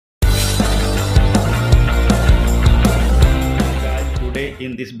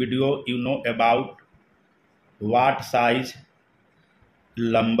in this video you know about what size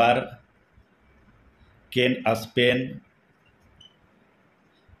lumber can span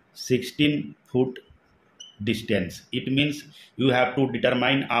 16 foot distance. It means you have to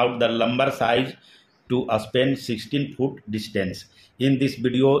determine out the lumber size to span 16 foot distance. In this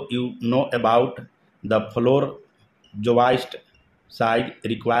video you know about the floor joist size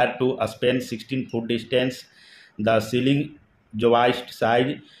required to span 16 foot distance, the ceiling joist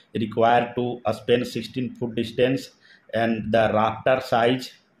size required to span 16 foot distance, and the rafter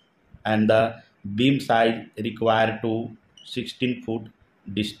size and the beam size required to 16 foot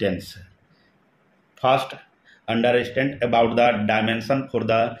distance. First, understand about the dimension for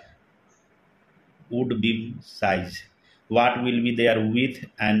the wood beam size. What will be their width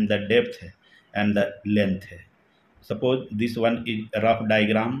and the depth and the length. Suppose this one is a rough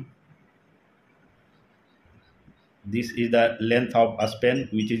diagram. This is the length of a span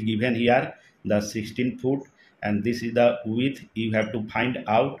which is given here, the 16 foot, and this is the width you have to find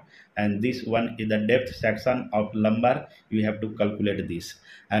out, and this one is the depth section of lumber. You have to calculate this,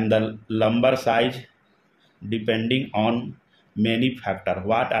 and the lumber size depending on many factors.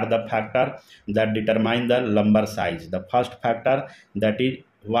 What are the factors that determine the lumber size? The first factor, that is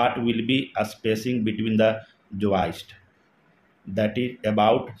what will be a spacing between the joist, that is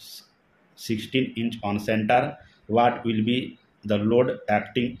about 16 inch on center. What will be the load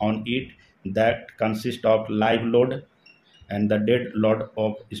acting on it, that consists of live load and the dead load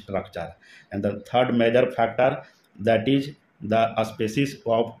of structure. And the third major factor, that is the species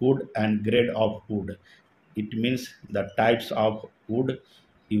of wood and grade of wood. It means the types of wood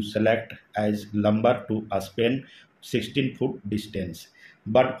you select as lumber to span 16 foot distance.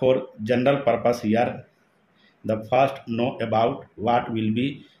 But for general purpose here, the first know about what will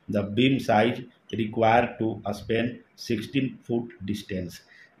be the beam size required to span 16 foot distance.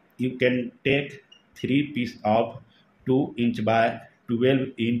 You can take 3 pieces of 2 inch by 12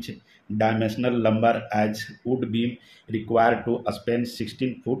 inch dimensional lumber as wood beam required to span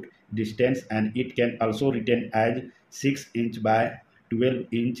 16 foot distance, and it can also written as 6 inch by 12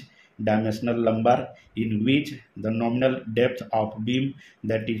 inch dimensional lumber, in which the nominal depth of beam,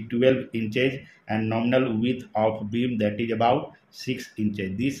 that is 12 inches, and nominal width of beam, that is about 6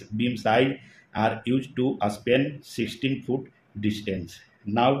 inches. This beam size are used to span 16 foot distance.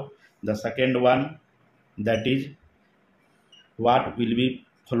 Now the second one, that is what will be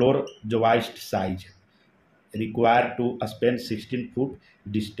floor joist size required to span 16 foot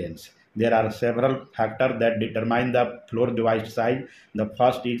distance. There are several factors that determine the floor joist size. The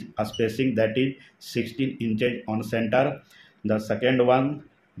first is spacing, that is 16 inches on center. The second one,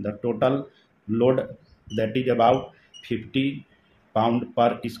 the total load, that is about 50 pound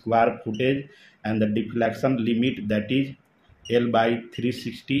per square footage, and the deflection limit, that is L by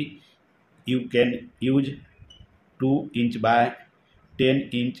 360. You can use 2 inch by 10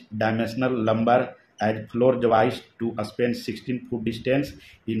 inch dimensional lumber as floor joist to span 16 foot distance,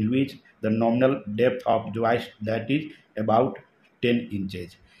 in which the nominal depth of joist, that is about 10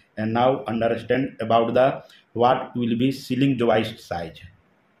 inches. And now understand about the what will be ceiling joist size.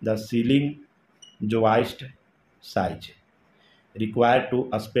 The ceiling joist size required to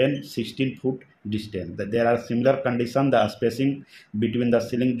span 16 foot distance. There are similar conditions. The spacing between the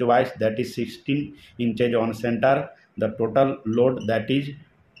ceiling joist, that is 16 inches on center. The total load, that is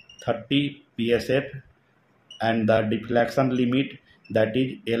 30 psf, and the deflection limit, that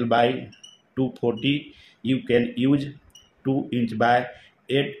is L by 240. You can use 2 inch by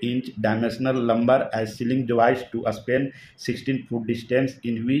 8 inch dimensional lumber as ceiling joist to span 16 foot distance,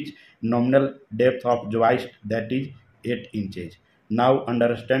 in which nominal depth of joist, that is 8 inches. Now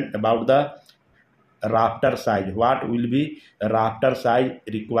understand about the rafter size. What will be rafter size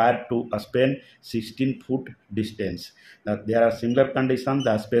required to span 16 foot distance? Now, there are similar conditions.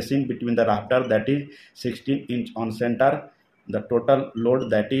 The spacing between the rafter, that is 16 inch on center. The total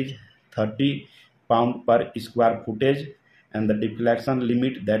load, that is 30 pound per square footage, and the deflection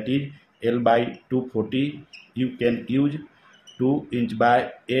limit, that is L by 240. You can use 2 inch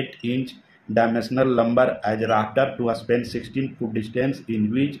by 8 inch dimensional lumber as rafter to span 16 foot distance,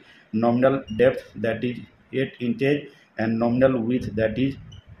 in which nominal depth, that is 8 inches, and nominal width, that is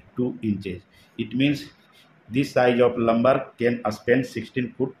 2 inches. It means this size of lumber can span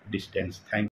 16 foot distance. Thank you.